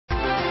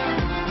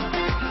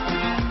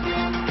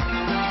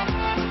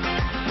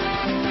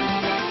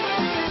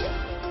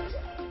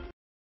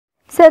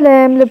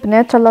سلام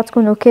البنات، ان شاء الله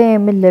تكونوا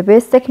كامل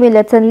لاباس.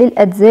 تكمله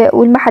للاجزاء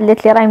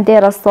والمحلات اللي راهي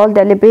مدايره الصولد.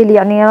 على بالي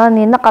يعني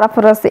راني نقرا في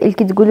الرسائل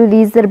كي تقولوا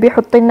لي زربي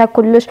حطي لنا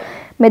كلش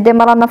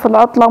مادام رانا في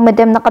العطله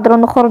ومادام نقدروا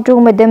نخرجوا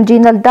ومادام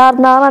جينا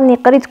لدارنا. راني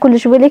قريت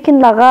كلش ولكن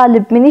لا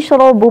غالب مانيش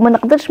روبو، ما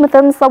نقدرش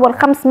مثلا نصور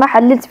 5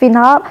 محلات في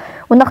نهار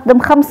ونخدم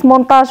 5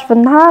 مونتاج في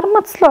النهار،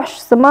 ما تصلحش.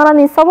 سما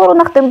راني نصور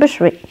ونخدم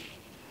بشوي.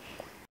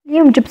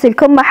 اليوم جبت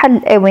لكم محل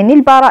الاواني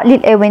البراء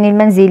للأواني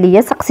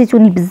المنزليه.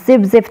 سقسيتوني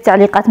بزاف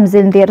التعليقات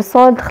مازال ندير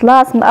الصولد،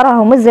 خلاص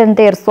راهو مازال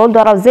ندير الصولد،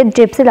 وراه زاد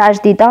جايب سلعه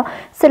جديده،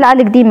 سلعه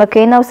القديمه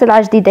كاينه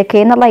وسلعه جديده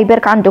كاينه، الله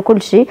يبارك عنده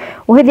كل شيء.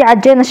 وهذه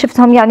عجانه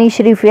شفتهم يعني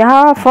يشريو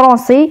فيها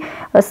فرنسي،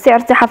 السعر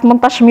تاعها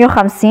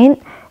 1850،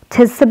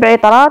 تهز 7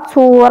 طرات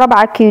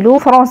و4 كيلو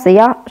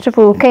فرنسيه.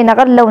 شوفوا كاينه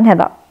غير اللون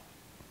هذا.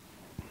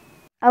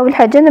 اول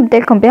حاجه نبدا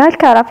لكم بها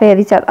الكرافه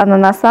هذه تاع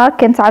الاناناسه،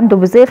 كانت عنده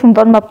بزاف،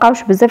 نظن ما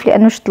بقاوش بزاف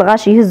لانه شت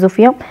الغاشي يهزوا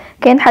فيهم.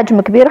 كاين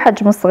حجم كبير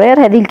وحجم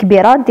صغير، هذه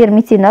الكبيره دير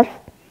 200,000.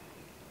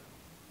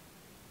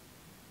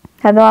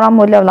 هذا راهم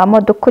ولاو لا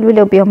مود الكل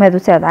ولاو بهم هذو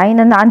تاع العين.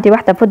 انا عندي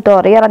واحده في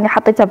الدوريه راني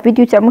حطيتها في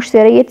فيديو تاع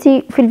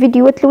مشترياتي في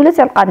الفيديوهات الاولى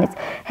تاع القناه.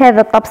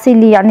 هذا الطبسي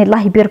اللي يعني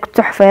الله يبارك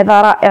تحفه،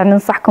 هذا رائع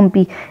ننصحكم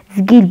به،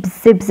 ثقيل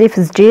بزاف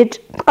زجاج،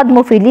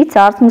 نقدموا فيه لي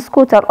تارت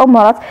مسكوته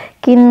الامورات.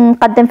 كي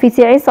نقدم فيه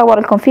تاعي نصور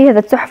لكم فيه، هذا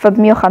تحفه ب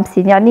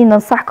 150، يعني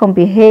ننصحكم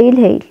به،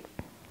 هايل.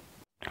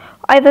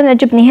 ايضا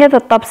عجبني هذا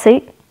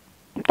الطبسي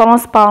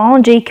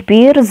ترونسبارون، جاي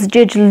كبير،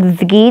 الزجاج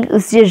الثقيل،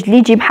 الزجاج اللي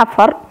يجي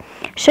محفر،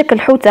 شكل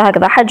حوته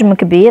هكذا، حجم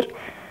كبير،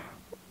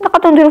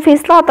 نقدروا نديروا فيه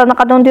سلطه،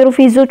 نقدروا نديروا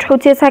فيه زوج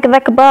حوتات هكذا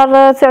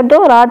كبار تاع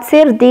دوراد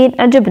سردين.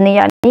 عجبني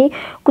يعني.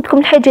 قلت لكم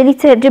الحاجه اللي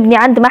تعجبني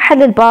عند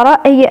محل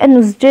البراء هي انه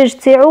الزجاج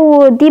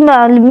تاعو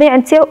ديما الماء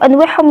تاعو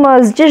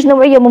انواعهم زجاج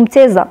نوعيه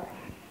ممتازه.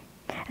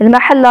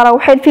 المحل راهو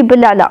حيل في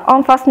بلعله،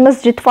 اون فاس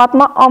مسجد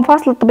فاطمه، اون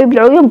فاس للطبيب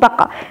العيون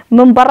بقى.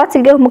 من برا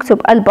تلقاوه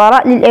مكتوب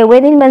البراء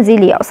للأواني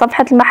المنزليه،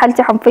 وصفحه المحل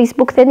تاعهم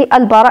فايسبوك ثاني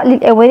البراء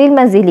للأواني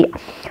المنزليه.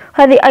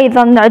 هذه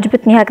ايضا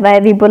عجبتني هكذا،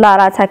 هذه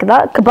بولارات هكذا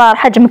كبار،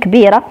 حجم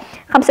كبيره،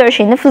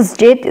 25,000،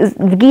 زجاج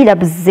ثقيله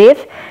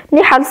بزاف،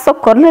 مليحه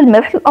للسكر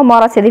للملح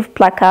الامارات هذه في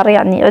بلاكار،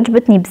 يعني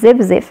عجبتني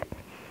بزاف.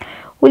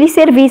 ولي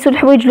سيرفيس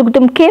والحوايج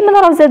القدم كامل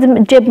راه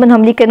زاد جاب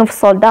منهم اللي كانوا في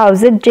الصولد،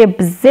 وزاد جاب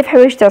بزاف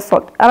حوايج تاع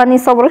الصولد. راني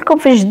نصور لكم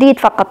في جديد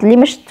فقط اللي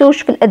ما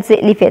شفتوش في الاجزاء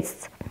اللي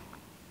فاتت.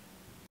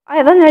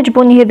 ايضا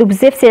عجبوني هذو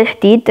بزاف تاع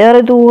الحديد،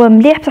 هذو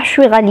مليح بصح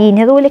شوي غاليين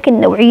هذو،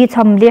 ولكن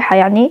نوعيتهم مليحه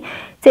يعني.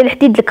 تاع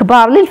الحديد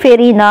الكبار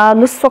للفرينه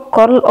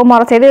للسكر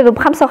الامارات هذو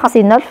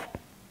ب55,000.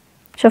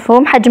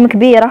 شوفهم حجم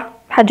كبيره،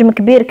 حجم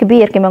كبير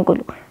كما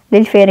نقولوا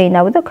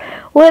للفرينه وذاك.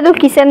 وهذو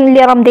الكيسان اللي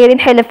راهم دايرين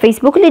حاله في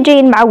فيسبوك، اللي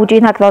جايين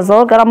معوجين هكذا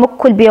زرق، راهم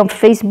الكل بهم في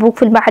فيسبوك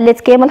في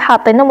المحلات كامل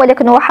حاطينهم،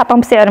 ولكن هو حاطهم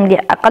بسعر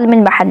مليح اقل من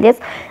المحلات،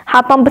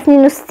 حاطهم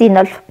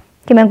ب62,000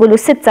 كما نقولوا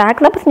 6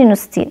 هكذا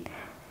ب62.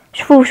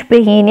 شوفوا واش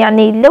باهيين،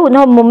 يعني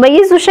لونهم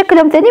مميز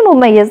وشكلهم ثاني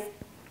مميز.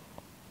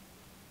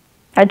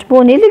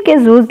 عجبوني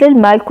للكازوز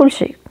للماء كل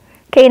شيء.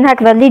 كاين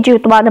هكذا اللي يجيو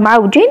طوال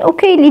معوجين،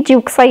 وكاين اللي يجيو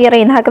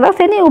قصيرين هكذا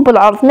ثاني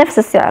وبالعرض نفس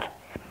السعر،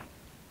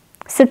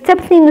 6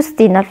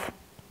 ب62,000.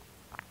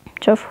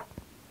 شوفوا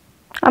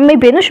اما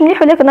يبانوش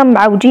مليح ولكن راهم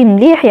معوجين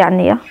مليح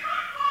يعني.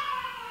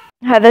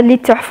 هذا اللي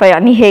تحفه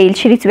يعني هايل،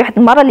 شريت واحد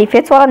المره اللي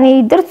فاتت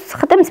وراني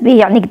خدمت به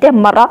يعني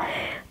قدام مره.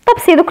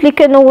 طبسي دوك اللي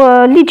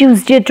كانوا اللي يجيو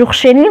زجاج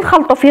وخشين اللي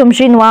نخلطوا فيهم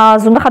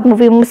جينواز ونخدموا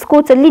فيهم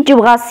مسكوته، اللي يجيو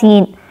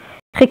غاسيين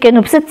خي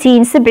كانوا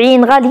ب60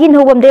 70 غاليين،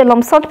 هو مداير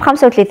لهم صوت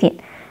ب35.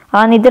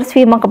 راني درت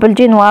فيه من قبل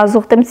جينواز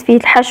وخدمت فيه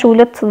الحشو،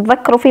 ولا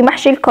تذكروا فيه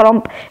محشي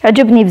الكرنب،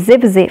 عجبني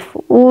بزاف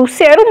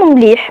وسعره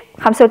مليح،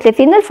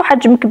 35,000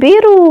 وحجم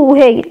كبير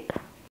وهايل.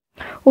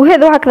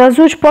 وهذو هكذا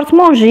زوج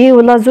بورتمونجي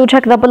ولا زوج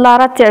هكذا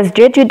بلارات تاع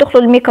زجاج،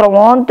 يدخلوا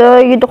الميكرووند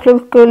يدخلوا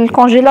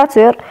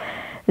الكونجيلاتور،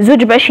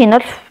 زوج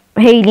ب20,000،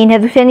 هايلين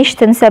هذو ثاني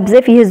شتنسى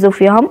بزاف يهزوا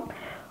فيهم.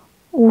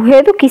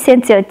 وهذو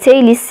كيسان تاع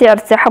التايلي السعر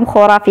تاعهم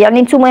خرافي،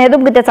 يعني نتوما هذو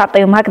بقدا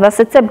تعطيهم هكذا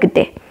 6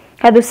 بقداه،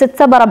 هذو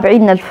 6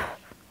 ب40,000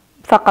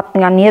 فقط،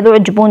 يعني هذو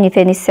عجبوني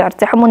ثاني السعر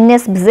تاعهم،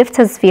 والناس بزاف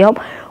تهز فيهم،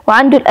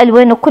 وعنده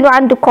الالوان وكله،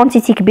 عنده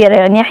كونتيتي كبيره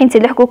يعني حين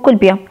تلحقوا كل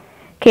بهم.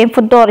 كاين في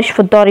الدوري، شوف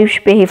الدوري واش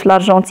باهي في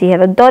الارجنتي،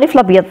 هذا الدوري في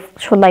الابيض،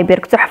 شوف الله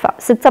يبارك تحفه،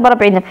 6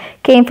 ب40,000.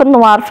 كاين في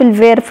النوار في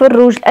الفير في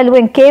الروج،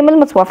 الالوان كامل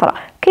متوفره.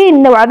 كاين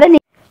النوع هذا.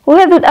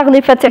 وهذو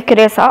الاغلفه تاع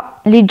الكراسه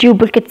اللي يجيو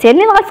بالكتان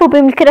اللي نغلفوا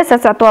بهم الكراسه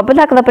تاع الطوابل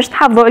هكذا باش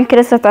تحافظوا على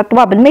الكراسه تاع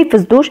الطوابل ما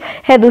يفسدوش.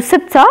 هذو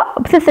 6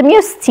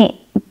 ب360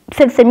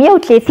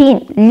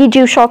 330 اللي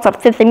يجيو شاطر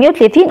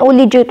 330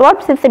 واللي يجيو طوال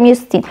ب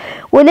 360.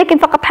 ولكن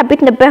فقط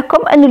حبيت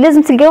نبهكم انه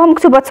لازم تلقاوها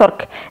مكتوبه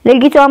ترك، لا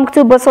لقيتوها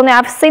مكتوبه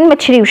صناعه في الصين ما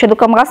تشريوش،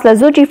 هذوك مغاسله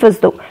زوج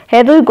يفسدوا،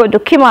 هذو يقعدوا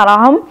كيما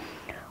راهم.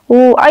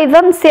 وايضا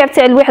السعر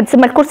تاع الواحد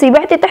تسمى الكرسي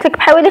الواحد يطيح لك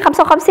بحوالي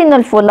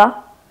 55,000 ولا.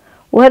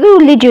 وهذو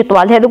اللي يجيو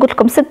طوال هذو قلت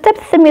لكم 6 ب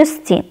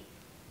 360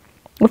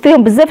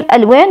 وفيهم بزاف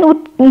الالوان.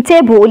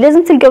 وانتبهوا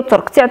لازم تلقاو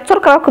ترك، تاع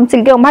الترك راكم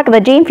تلقاوهم هكذا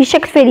جايين في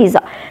شكل فريزه،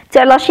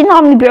 تاع لاشين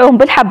راهم يبيعوهم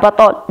بالحبه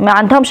طول، ما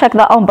عندهمش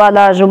هكذا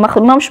امبالاج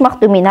وماهمش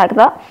مخدومين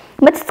هكذا،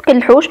 ما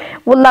تتكلحوش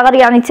والله غير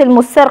يعني تلموا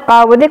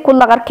السرقه وذاك،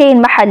 والله غير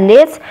كاين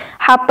محلات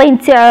حاطين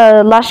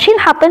تاع لاشين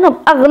حاطينهم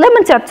اغلى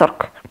من تاع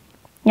الترك،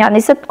 يعني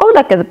صدقوا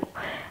ولا كذبوا.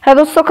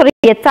 هذو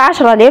السكريات تاع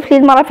 10000 اللي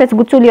المره اللي فاتت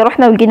قلتوا لي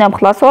رحنا ولقيناهم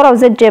خلاص وراه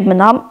زاد جاب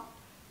منهم.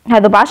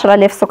 هذو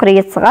ب10000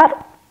 سكريات صغار.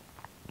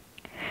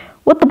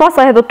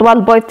 والطباصه هذو طوال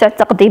البويض تاع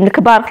التقديم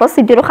الكبار خلاص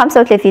يديروا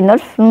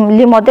 35000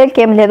 لي موديل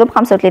كامل هذو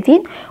ب35.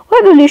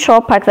 وهذو لي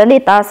شوب هكذا لي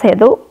طاس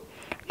هذو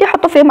اللي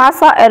يحطوا فيهم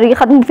عصائر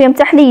يخدموا فيهم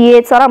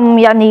تحليات راهم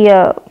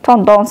يعني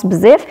طوندونس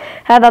بزاف.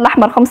 هذا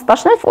الاحمر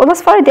 15000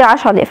 والاصفر يدير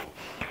 10000.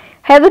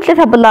 هذو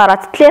 3 بلارات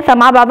 3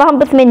 مع بعضهم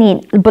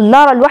ب80.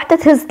 البلاره الواحده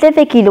تهز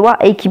 3 كيلو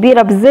اي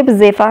كبيره بزاف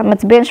بزاف ما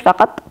تبانش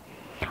فقط.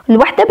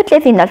 الوحده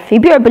ب30000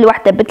 يبيعوا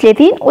بالوحده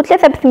ب30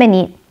 و3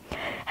 ب80.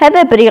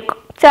 هذا بريق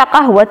تاع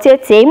قهوه تاع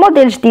تاي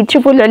موديل جديد.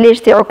 شوفوا العلاج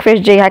تاعو كيفاش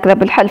جاي هكذا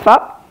بالحلفه.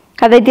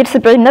 هذا يدير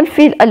 70000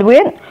 فيه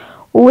الالوان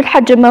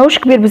والحجم ماهوش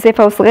كبير بزاف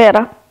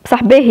وصغيره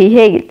بصح باهي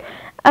هايل.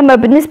 اما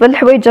بالنسبه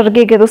للحوايج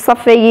الرقيق هذو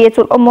الصفايات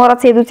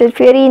والامورات هذو تاع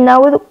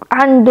الفرينه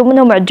عنده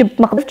منهم عجب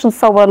ما قدرتش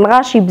نصور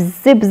الغاشي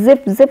بزاف بزاف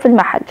بزاف في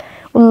المحل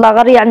والله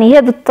غير يعني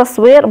هذا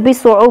التصوير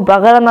بصعوبه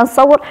غير انا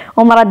نصور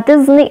ومرا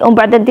دزني ومن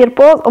بعد ندير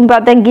بوز ومن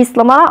بعد نقيس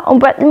المراه ومن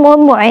بعد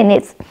المهم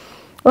معاناه.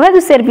 وهذا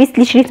سيرفيس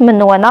اللي شريت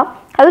منه انا.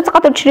 هذو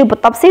تقدروا تشريو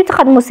بالطبسي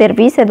وتخدموا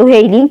سيرفيس. هذو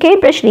هايلين كاين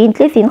ب20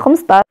 30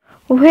 15.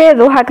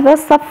 وهذو هكذا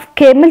الصف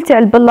كامل تاع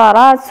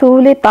البلارات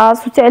ولي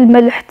طاس وتاع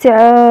الملح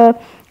تاع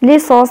لي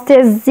صوص تاع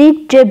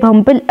الزيت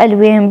جابهم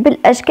بالالوان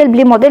بالاشكال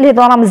بلي موديل.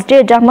 هذو راهم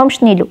زجاجه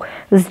ماهمش نيلو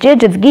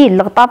زجاج ثقيل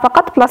الغطاء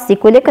فقط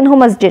بلاستيك ولكن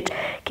هما زجاج.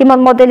 كيما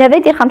الموديل هذا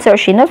يدير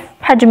 25000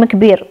 حجم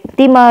كبير.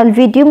 ديما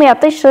الفيديو ما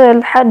يعطيش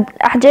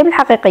الاحجام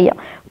الحقيقيه.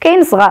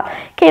 كاين صغار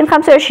كاين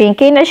 25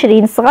 كاين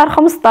 20 صغار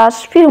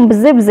 15 فيهم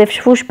بزاف بزاف.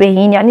 شوفوش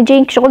باهيين يعني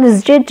جايين شغل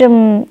الزجاج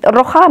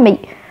الرخامي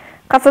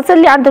خاصه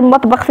اللي عندهم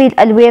المطبخ فيه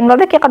الالوان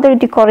هذاك يقدروا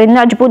ديكورين.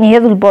 عجبوني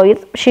هذو البويض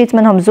شريت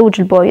منهم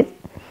زوج البويض.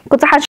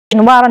 كنت حاجه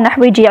نوار انا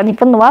حوايجي يعني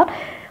في النوار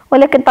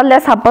ولكن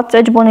طلعت هبطت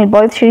عجبوني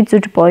البويض شريت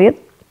زوج بويض.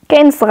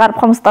 كاين صغار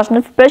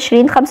ب15000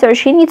 ب20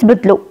 25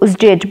 يتبدلوا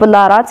زجاج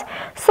بلارات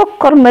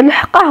سكر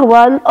ملح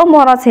قهوه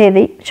الامورات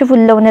هذه. شوفوا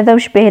اللون هذا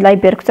واش باهي الله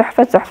يبارك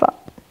تحفه تحفه.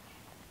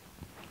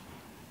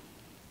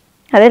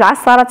 هذه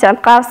العصاره تاع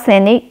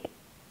القارصيني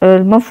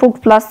من فوق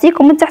بلاستيك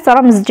ومن تحت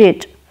راه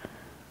زجاج.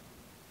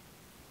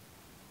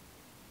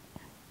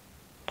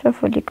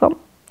 شوفوا لكم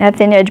هذا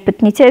ثاني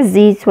عجبتني تاع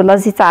الزيت ولا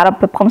زيت عرب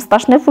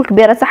ب15000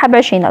 والكبيره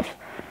تاعها ب20000.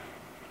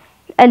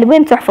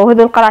 الالوان تحفه.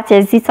 وهذو القرع تاع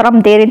الزيت راهم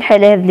دايرين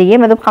حاله هذه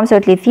الايام. هذو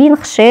ب35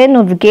 خشان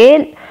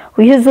وثقيل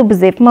ويهزوا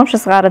بزاف ماهمش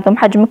صغار هذوم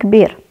حجم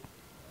كبير.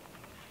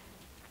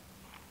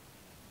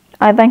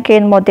 ايضا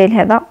كاين الموديل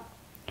هذا.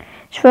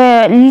 شوف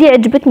اللي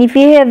عجبتني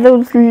فيه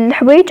هذو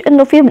الحوايج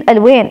انه فيهم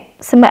الالوان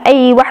سما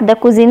اي وحده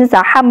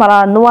كوزينتها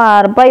حمراء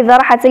نوار بيضاء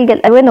راح تلقى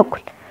الالوان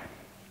الكل.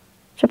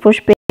 شوفوا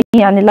واش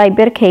يعني الله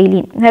يبارك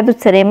هايلين. هذو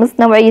الترامز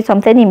نوعيتهم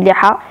ثاني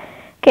مليحه.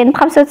 كاين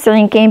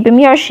ب95 كاين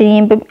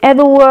ب120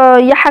 هذو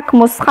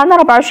يحكموا السخانه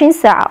 24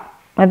 ساعه.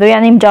 هذو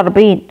يعني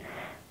مجربين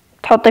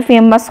تحطي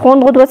فيهم ما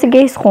سخون غدوه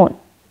تلقاه سخون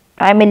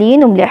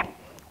عمليين ومليح.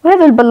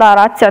 وهذو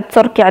البلارات تاع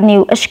الترك يعني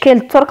واشكال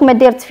الترك ما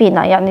دارت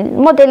فينا يعني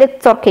الموديلات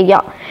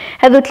التركيه.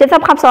 هذو 3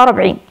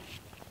 ب45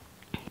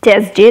 تاع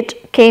الزجاج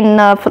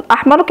كاين في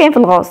الاحمر وكاين في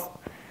الغوص.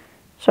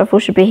 شوفوا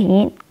واش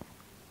باهيين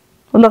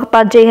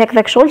والغطاء جاي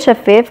هكذاك شغل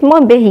شفاف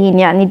المهم باهيين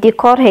يعني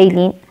ديكور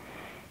هايلين.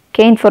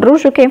 كاين في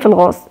الروج وكاين في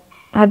الغوص.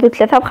 هادو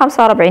 3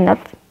 ب45000.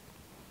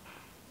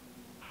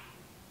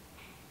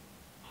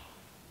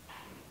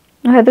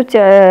 هادو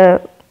تاع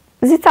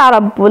زيت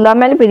عرب ولا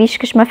ما علباليش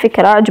كاش ما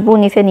فكره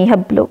عجبوني ثاني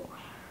يهبلوا.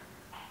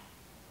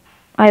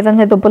 ايضا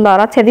هادو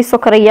بلارات. هذه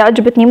سكريه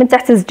عجبتني من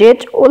تحت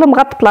الزجاج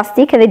والمغط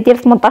بلاستيك. هذا يدير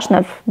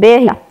 18000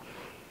 باهيه.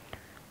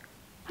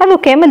 هذو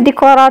كامل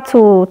ديكورات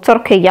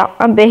تركيه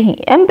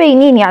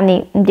باهيين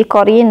يعني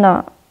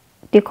ديكورين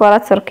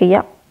ديكورات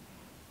تركيه.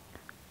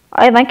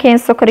 ايضا كاين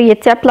سكريه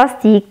تاع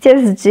بلاستيك تاع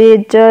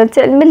الزجاج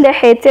تاع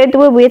الملاحات تاع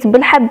دوابيات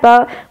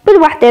بالحبه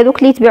بالوحده. هذوك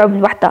اللي يتباعوا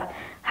بالوحده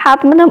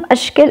حاط منهم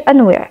اشكال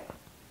انواع.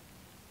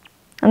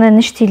 انا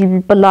نشتي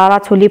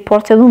البلارات ولي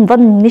بورت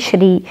نظن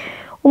نشري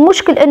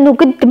ومشكل انه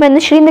قد ما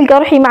نشري نلقى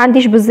روحي ما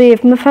عنديش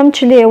بزاف ما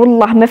فهمتش ليه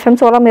والله ما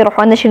فهمت وراهم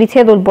يروحوا. انا شريت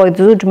هذو البويض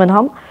زوج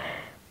منهم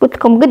قلت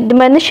لكم قد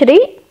ما نشري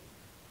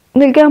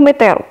نلقاهم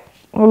يطيروا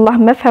والله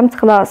ما فهمت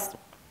خلاص.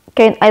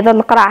 كاين ايضا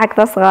القرع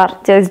هكذا صغار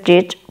تاع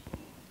الزجاج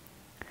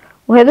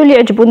وهذو اللي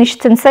عجبوني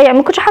الشتنسه يعني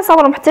ما كنتش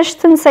حصورهم حتى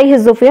الشتنسه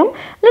يهزوا فيهم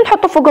اللي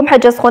نحطوا فوقهم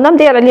حاجه سخونه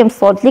مداير عليهم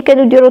الصولد. اللي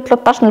كانوا يديروا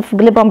 13000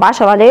 قلبهم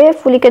ب10000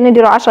 واللي كانوا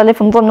يديروا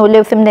 10000 نظن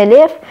ولاو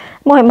 8000.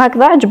 المهم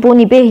هكذا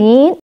عجبوني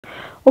باهيين.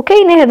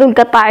 وكاين هذو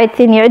القطاعات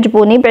ثاني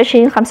عجبوني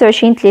ب20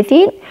 25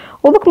 30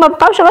 وبك ما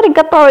بقاوش غير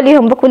يقطعوا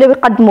عليهم بك ولاو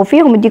يقدموا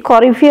فيهم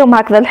ديكوري فيهم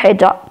هكذا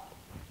الحاجه.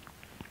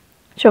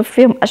 شوف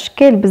فيهم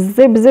اشكال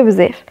بزاف بزاف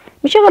بزاف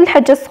ماشي غير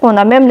الحاجه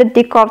السخونه ميم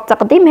للديكور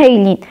التقديم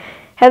هايلين.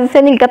 هذا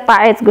ثاني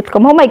القطاعات قلت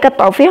لكم هما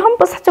يقطعوا فيهم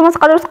بس حتى ما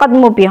تقدروا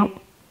تقدموا بهم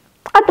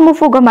تقدموا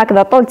فوقهم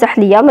هكذا طول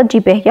تحليه ولا تجي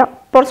باهيه.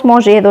 بورس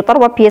مونجي هذو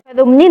 3 بياس.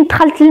 هذو منين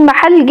دخلت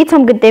للمحل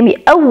لقيتهم قدامي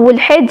اول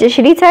حاجه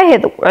شريتها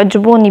هذو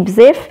عجبوني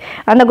بزاف.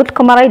 انا قلت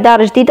لكم راهي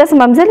دار جديده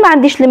تما مازال ما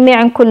عنديش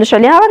الماعن كلش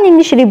عليها راني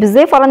نشري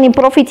بزاف وراني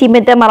بروفيتي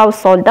مادام راهو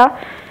الصولده.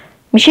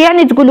 ماشي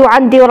يعني تقولوا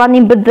عندي وراني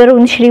نبذر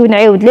ونشري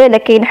ونعاود، لا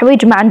كاين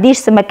حوايج ما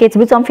عنديش تما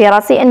كيتبتهم في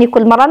راسي اني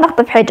كل مره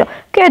نخطف حاجه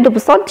كيعدوا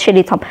بالصولد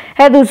شريتهم.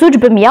 هادو زوج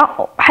ب100،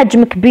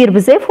 حجم كبير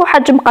بزاف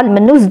وحجم قل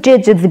منه،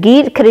 زجاج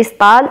ثقيل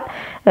كريستال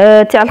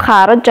تاع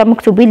الخارج،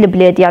 مكتوبين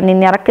البلاد يعني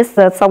اني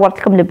ركزت صورت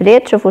لكم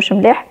البلاد شوفوا واش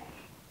مليح.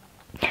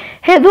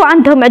 هادو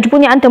عندهم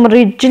عجبوني، عندهم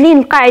الرجلين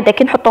القاعده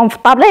كي نحطهم في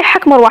الطابله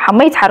يحكموا رواحهم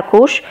ما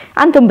يتحركوش،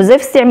 عندهم بزاف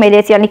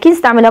استعمالات يعني كي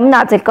نستعملهم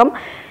نعطيكم.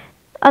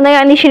 انا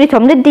يعني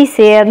شريتهم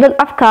للديسير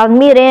للافكار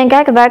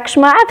ميرينغ هكذاك كش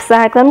ما عفسه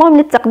هكذا، المهم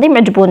للتقديم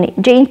عجبوني،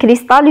 جايين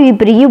كريستال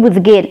ويبريو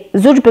وثقيل،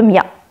 زوج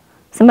ب100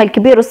 سما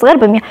الكبير والصغير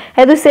ب100.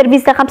 هادو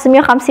سيرفيس تاع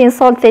 550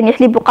 صولد، ثاني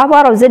حليب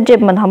وقهوه راه زاد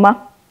جاب منهم.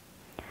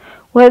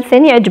 وهذا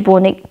الثاني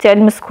عجبوني تاع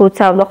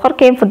المسكوته، والاخر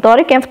كاين في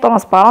الدوري كاين في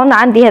الترونسبارون،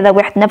 عندي هذا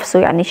واحد نفسه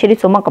يعني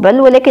شريته من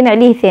قبل ولكن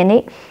عليه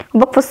ثاني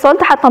بق في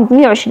الصولد حاطهم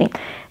ب120.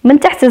 من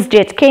تحت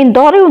زجاج كاين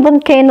دوري ومن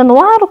كاين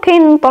نوار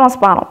وكاين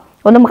ترونسبارون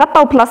ولا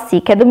مغطى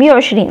بلاستيك، هادو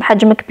 120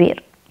 حجم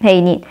كبير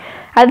هاينين.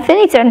 هذا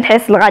الثاني تاع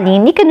النحاس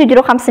الغاليين اللي كانوا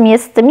يديروا 500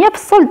 600 في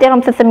الصولد دايرهم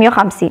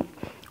 350.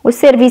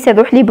 والسيرفيس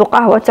هذو حليب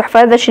وقهوه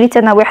تحفه، هذا شريت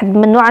انا واحد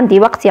منه عندي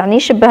وقت يعني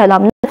شبه لها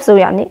من نفسه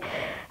يعني.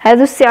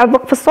 هذو السعر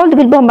بق في الصولد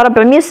قلبهم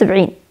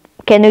 470،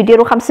 كانوا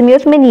يديروا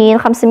 580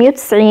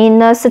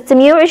 590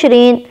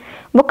 620،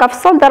 بقى في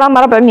الصولد راهم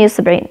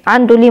 470.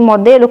 عنده لي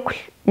موديل وكل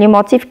لي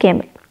موتيف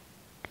كامل.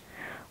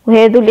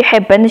 وهذو اللي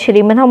حابه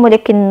نشري منهم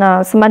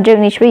ولكن سما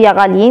جاوني شويه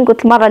غاليين،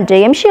 قلت المره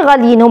الجايه ماشي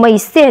غاليين هما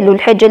يستاهلوا،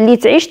 الحاجه اللي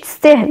تعيش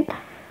تستاهل.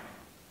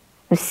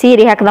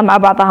 السيري هكذا مع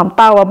بعضهم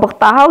طاوه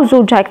بغطاها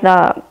وزوج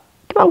هكذا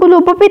كما نقولوا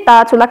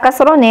بوبيطات ولا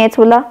كاسرونيت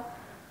ولا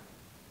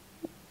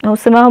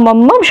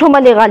هما مش هما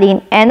اللي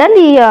غاليين، انا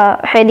اللي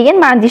حاليا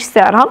ما عنديش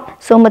سعرهم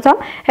سومتهم.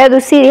 هادو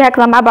سيري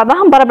هكذا مع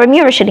بعضهم ب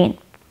 420.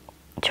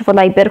 شوفوا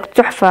الله يبارك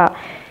تحفه.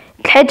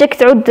 الحاجه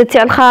كتعود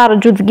تاع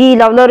الخارج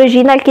وثقيله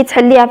والاوريجينال كي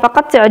تحليها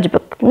فقط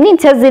تعجبك، منين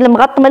تهزي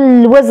المغط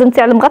من الوزن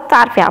تاع المغط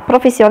تعرفيها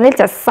بروفيسيونيل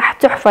تاع الصح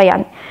تحفه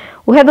يعني.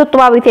 وهذو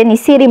الطواوي ثاني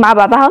سيري مع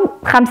بعضهم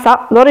 5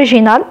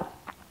 الاوريجينال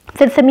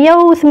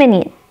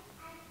 380.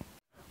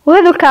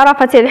 وهذو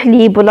الكرافه تاع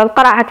الحليب ولا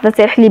القرع هكذا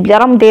تاع الحليب اللي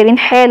راهم دايرين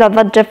حاله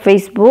ضجه في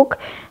فايسبوك،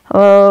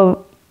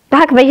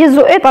 هكذا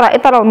يهزوا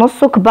اطره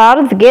ونص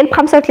كبار ثقيل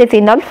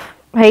ب35000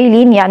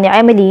 هايلين يعني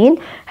عاملين.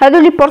 هذو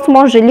لي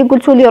بورتمونجي اللي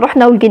قلتوا لي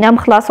رحنا ولقيناهم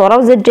خلاص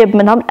وراه زاد جاب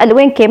منهم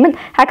الالوان كامل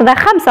هكذا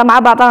 5 مع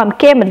بعضهم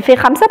كامل في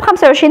 5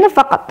 ب25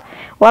 فقط،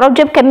 وراه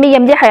جاب كميه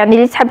مليحه يعني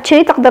اللي تحب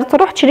تشري تقدر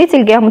تروح تشري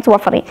تلقاهم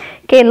متوفرين.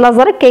 كاين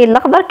الازرق كاين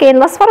الاخضر كاين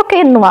الاصفر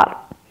وكاين النوار.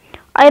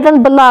 ايضا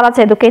البلارات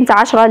هذو كاين تاع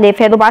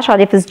 10000 هذو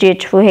ب10000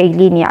 زجاج شوفوا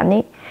هايلين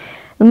يعني.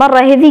 المره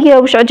هذه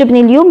واش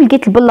عجبني اليوم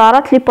لقيت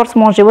البلارات لي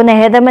بورتمونجي وانا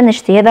هذا ما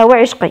نشتي، هذا هو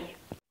عشقي.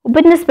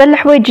 وبالنسبه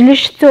للحوايج اللي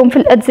شفتهم في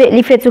الاجزاء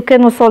اللي فاتوا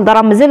كانوا صولد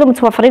راه مازالوا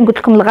متوفرين، قلت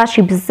لكم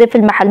الغاشي بزاف في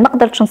المحل ما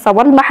قدرتش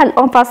نصور. المحل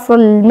اون فاصل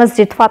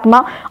المسجد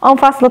فاطمه، اون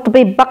فاصل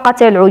الطبيب بقه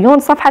تاع العيون.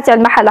 صفحه تاع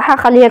المحل راح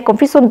نخليها لكم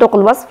في صندوق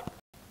الوصف.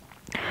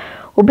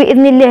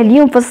 وباذن الله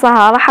اليوم في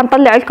السهره راح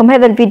نطلع لكم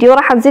هذا الفيديو،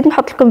 راح نزيد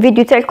نحط لكم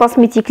فيديو تاع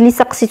الكوسميتيك اللي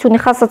سقسيتوني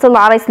خاصه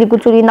العرايس اللي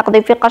قلتوا لي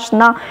نقضي في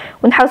قشنا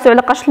ونحوسوا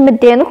على قش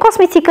المدان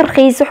والكوسميتيك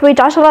رخيص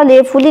وحوايج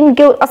 10000 واللي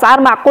نلقاو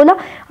اسعار معقوله.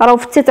 راهو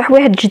افتتح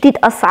واحد جديد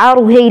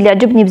اسعار وهي اللي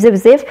عجبني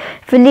بزاف.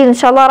 في الليل ان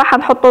شاء الله راح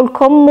نحط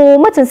لكم.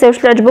 وما تنساوش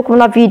اللي عجبكم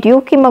لا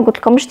فيديو كما قلت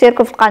لكم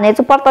اشتركوا في القناه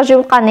وبارطاجيو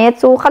القناه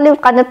وخليوا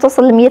القناه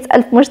توصل ل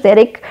 100000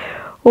 مشترك.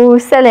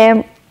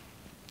 وسلام.